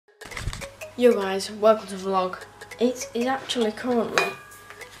Yo guys, welcome to the vlog. It is actually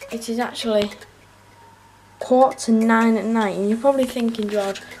 9:15 at night, and you're probably thinking,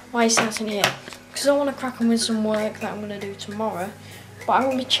 George, why are you starting here? Because I want to crack on with some work that I'm going to do tomorrow, but I'm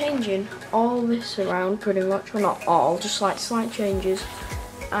going to be changing all this around pretty much, well not all, just like slight changes,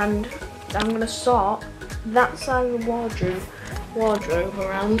 and I'm going to sort that side of the wardrobe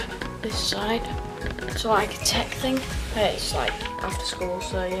around this side. It's like a tech thing. It's like after school,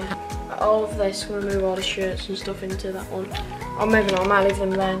 so yeah. All of this, I'm going to move all the shirts and stuff into that one. Or maybe not, I might leave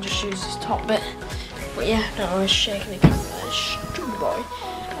them there and just use this top bit. But yeah, I don't know, I was shaking the camera there, stupid boy.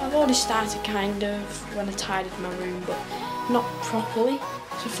 I've already started kind of when I tidied my room, but not properly.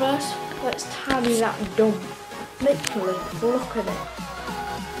 So first, let's tidy that dump. Literally, look at it.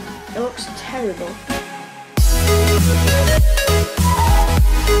 It looks terrible.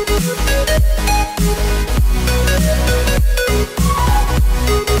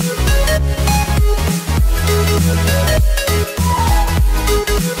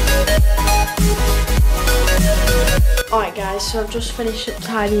 Alright guys, so I've just finished up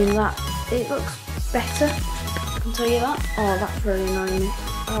tidying that. It looks better, I can tell you that. Oh, that's really annoying me.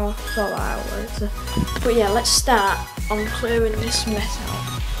 Oh, I'll sort that out later. But yeah, let's start on clearing this mess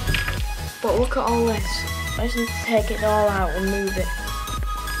out. But look at all this. I just need to take it all out and move it.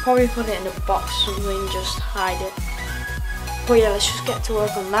 Probably put it in a box or something and just hide it. But yeah, let's just get to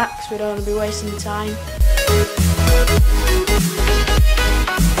work on that because we don't want to be wasting time.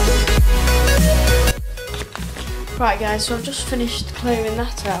 Right guys, so I've just finished clearing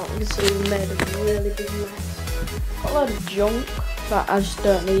that out. You can see we made a really big mess. Got a load of junk that I just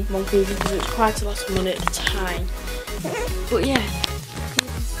don't need monkeys because it's quite a lot of money at the time. But yeah, you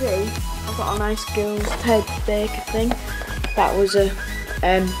can see I've got a nice girls Ted Baker thing. That was a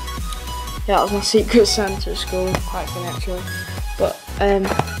yeah, that was my secret Santa at school. Quite funny actually. But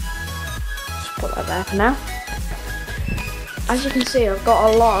just put that there for now. As you can see, I've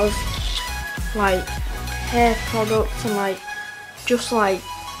got a lot of like hair products and like just like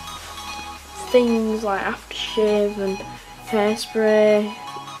things like aftershave and hairspray,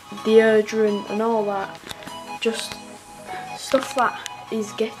 deodorant and all that. Just stuff that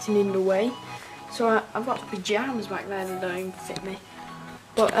is getting in the way. So I've got pyjamas back there that don't even fit me.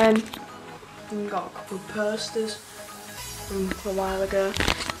 But I've got a couple of posters from a while ago.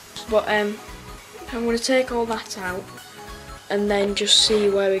 But I'm going to take all that out and then just see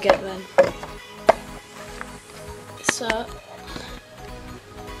where we get then. So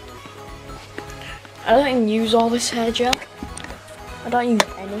I don't even use all this hair gel. I don't use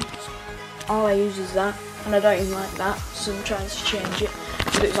any. All I use is that, and I don't even like that. So I'm trying to change it.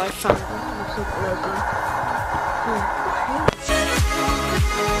 But it's like fancy.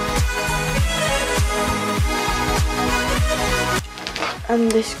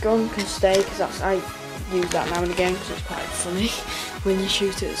 And this gun can stay because I use that now and again because it's quite funny when you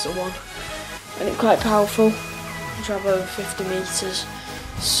shoot it at someone, and it's quite powerful. You travel over 50 meters,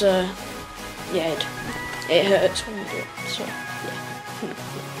 so yeah, it hurts when you do it. So yeah,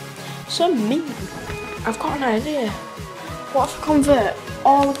 so mean. I've got an idea. What if I convert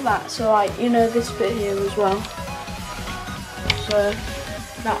all of that? So like, you know, this bit here as well. So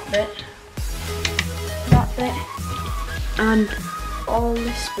that bit, and all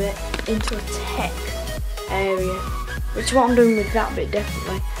this bit into a tech area, which is what I'm doing with that bit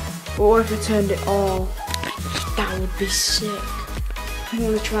definitely. But what if I turned it all? That would be sick. I'm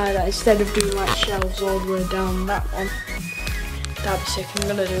gonna try that instead of doing like shelves all the way down that one. That'd be sick. I'm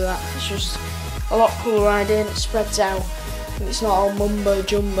gonna do that. It's just a lot cooler idea and it spreads out and it's not all mumbo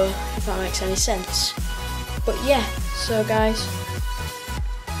jumbo, if that makes any sense. But yeah, so guys,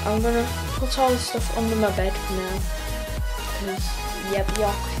 I'm gonna put all this stuff under my bed for now because yeah, but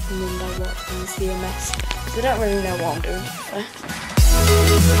you're clicking window watch and see a mess. Because I don't really know what I'm doing.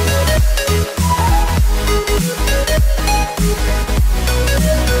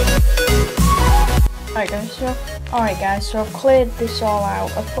 Alright guys, so I've cleared this all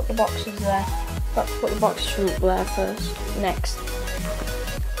out. I've put the boxes there. Got to put the boxes up there first. Next.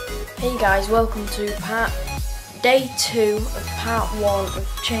 Hey guys, welcome to day 2 of part 1 of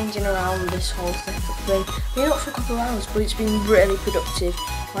changing around this whole setup thing. Been up for a couple of hours, but it's been really productive.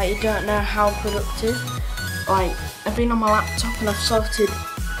 Like, you don't know how productive. Like, I've been on my laptop and I've sorted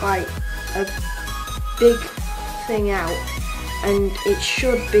like a big thing out, and it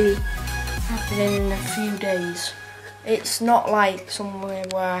should be happening in a few days. It's not like somewhere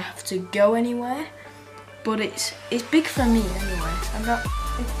where I have to go anywhere, but it's big for me anyway.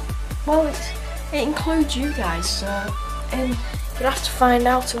 It includes you guys, so you'll have to find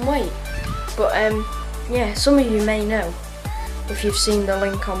out and wait. But yeah, some of you may know. if you've seen the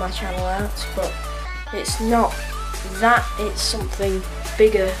link on my channel art, but it's not that, it's something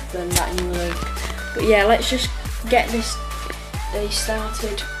bigger than that new link. But yeah, let's just get this day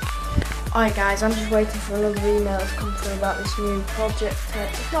started. Alright guys, I'm just waiting for another email to come through about this new project.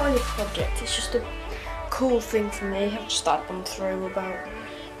 It's not really a project, it's just a cool thing for me. I've just started going through about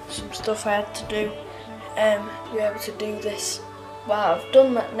some stuff I had to do. Be able to do this. Well, I've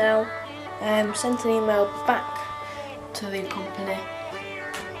done that now. Sent an email back to the company.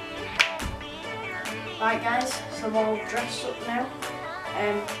 Right guys, so I'm all dressed up now.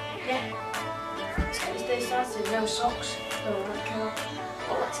 Yeah, let's get this day started. No socks, no workout.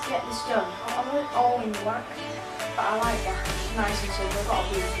 But let's get this done. I want it all in black, but I like that. It's nice and simple. I've got a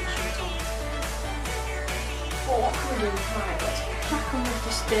blue t-shirt on. But what can we do? Right, let's crack on with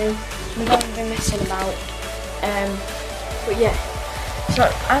this day. We don't be messing about. But yeah. So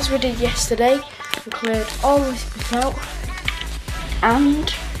as we did yesterday, we cleared all this bit out,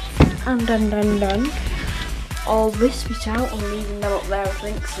 and all this bit out. I'm leaving them up there, I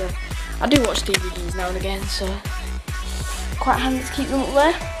think. So I do watch DVDs now and again, so quite handy to keep them up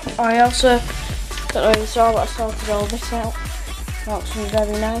there. I also don't know if you saw, but I sorted all this out. That looks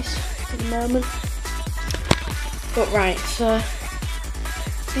very nice at the moment. But right, so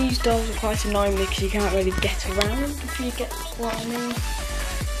these doors are quite annoying me because you can't really get around, if you get what I mean.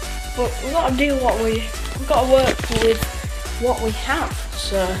 But we've got to do we've got to work with what we have.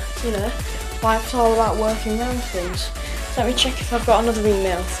 So, you know, life's all about working around things. Let me check if I've got another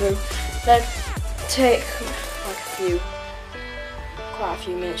email through. Then take like quite a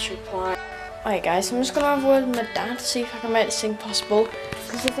few minutes to reply. Alright guys, I'm just going to have a word with my dad to see if I can make this thing possible.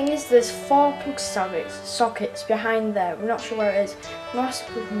 Because the thing is, there's 4 plug sockets behind there. We're not sure where it is. I'm going to ask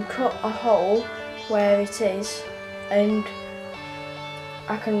if we can cut a hole where it is, and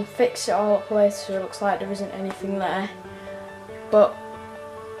I can fix it all up later so it looks like there isn't anything there. But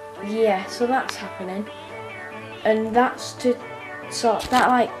yeah, so that's happening. And that's to sort that,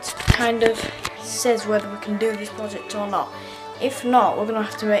 like, kind of says whether we can do this project or not. If not, we're going to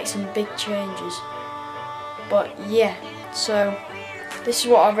have to make some big changes. But yeah, so this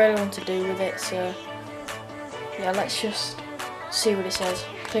is what I really want to do with it. So yeah, let's just see what it says.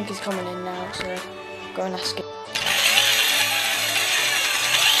 I think he's coming in now, so go and ask him.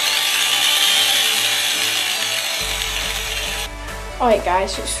 Alright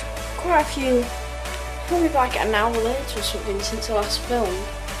guys, so it's quite a few, probably like an hour later or something since I last filmed.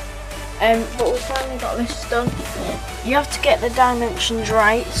 But we've finally got this done. You have to get the dimensions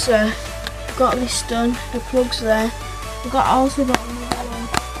right, so we've got this done, the plug's there. We've also got another one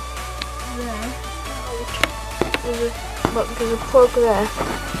there. There's a plug there.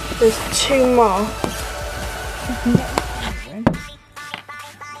 There's 2 more.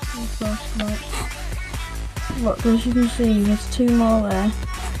 Look, as you can see, there's 2 more there.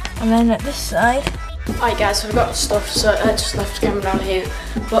 And then at this side. Alright guys, so I've got stuff, so I just left the camera down here.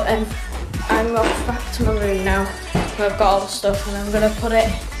 But I'm off back to my room now, where I've got all the stuff, and I'm going to put it,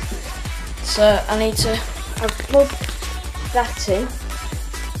 so I've plugged that in,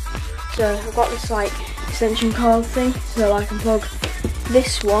 so I've got this like extension cord thing, so I can plug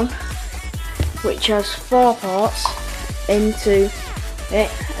this one, which has 4 ports, into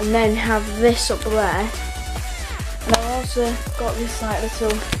it, and then have this up there, and I've also got this like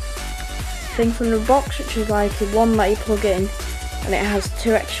little thing from the box, which is like one that you plug in, and it has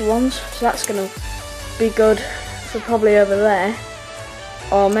 2 extra ones, so that's going to be good for probably over there,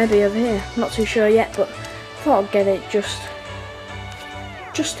 or maybe over here, not too sure yet, but I thought I'd get it just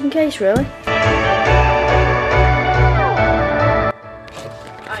in case, really.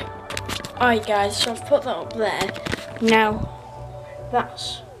 Alright guys, so I've put that up there. Now,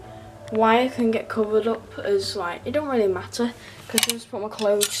 that's why I can get covered up as, like, it don't really matter, because I just put my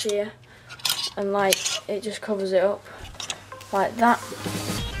clothes here, and like, it just covers it up. Like that,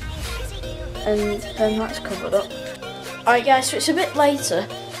 and then that's covered up. Alright guys, so it's a bit later,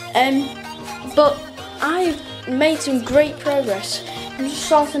 but I've made some great progress. I'm just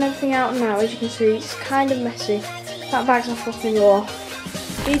sorting everything out now. As you can see, it's kind of messy. That bag's off up in the wall.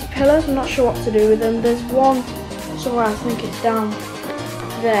 These pillars, I'm not sure what to do with them. There's one somewhere, I think it's down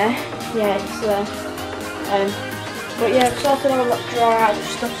there. Yeah, it's there. But yeah, I've sorted all that drawer out, I've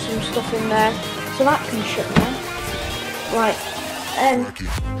stuffed some stuff in there, so that can shut now. Right,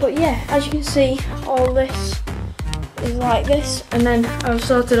 but yeah, as you can see, all this is like this, and then I've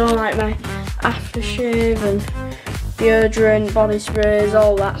sorted all like my aftershave and deodorant, body sprays,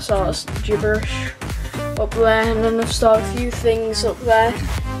 all that sort of gibberish up there, and then I've stored a few things up there,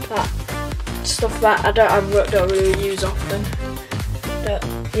 that stuff that I don't really use often. But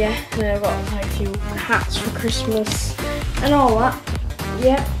yeah, and I've got like a few hats for Christmas, and all that.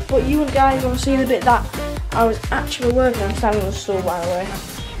 Yeah, but you guys want to see the bit that I was actually working on. Standing on the stool, by the way.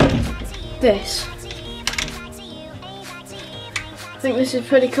 This. I think this is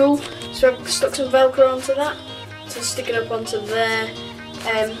pretty cool. So I've stuck some Velcro onto that, so stick it up onto there.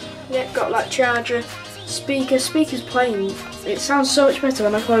 Yeah, got like charger, speakers playing. It sounds so much better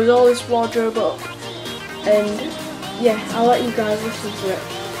when I close all this wardrobe up. And yeah, I'll let you guys listen to it.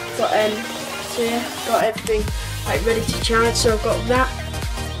 But so yeah, got everything like ready to charge. So I've got that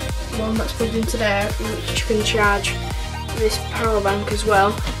one that's plugged into there, which can charge this power bank as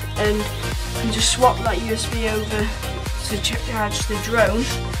well, and you can just swap that USB over to charge the drone.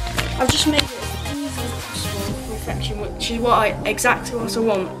 I've just made it as easy as possible for perfection, which is exactly what I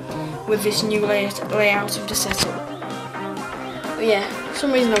want with this new layout of the setup. But yeah, for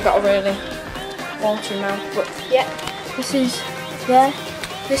some reason I've got a really watery mouth, but yeah, this is there.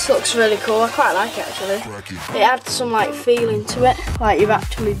 This looks really cool. I quite like it actually. It adds some like feeling to it, like you've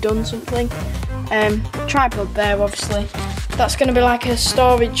actually done something. Tripod there, obviously. That's going to be like a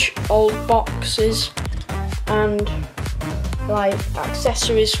storage, old boxes and like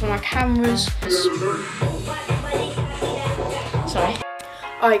accessories for my cameras. Sorry.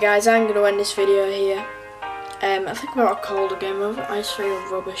 Alright guys, I'm going to end this video here. I think I got a cold again. I just feel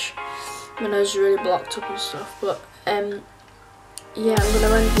rubbish. My nose is really blocked up and stuff, but yeah, I'm going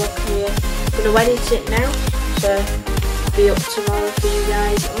to end the vlog here. I'm going to edit it now, so it'll be up tomorrow for you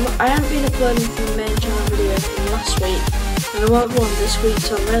guys. I haven't been uploading from the main channel video from last week, and I won't one this week,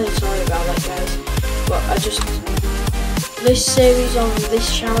 so I'm really sorry about that guys. But this series on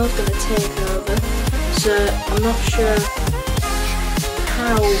this channel is going to take over, so I'm not sure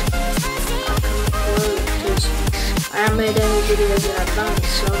how I can upload, because I haven't made any videos in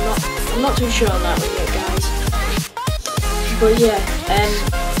advance, so I'm not too sure on that one yet guys. But yeah,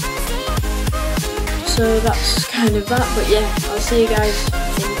 so that's kind of that. But yeah, I'll see you guys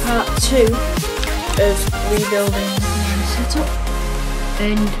in part 2 of rebuilding the setup.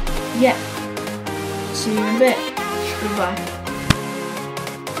 And yeah, see you in a bit. Goodbye.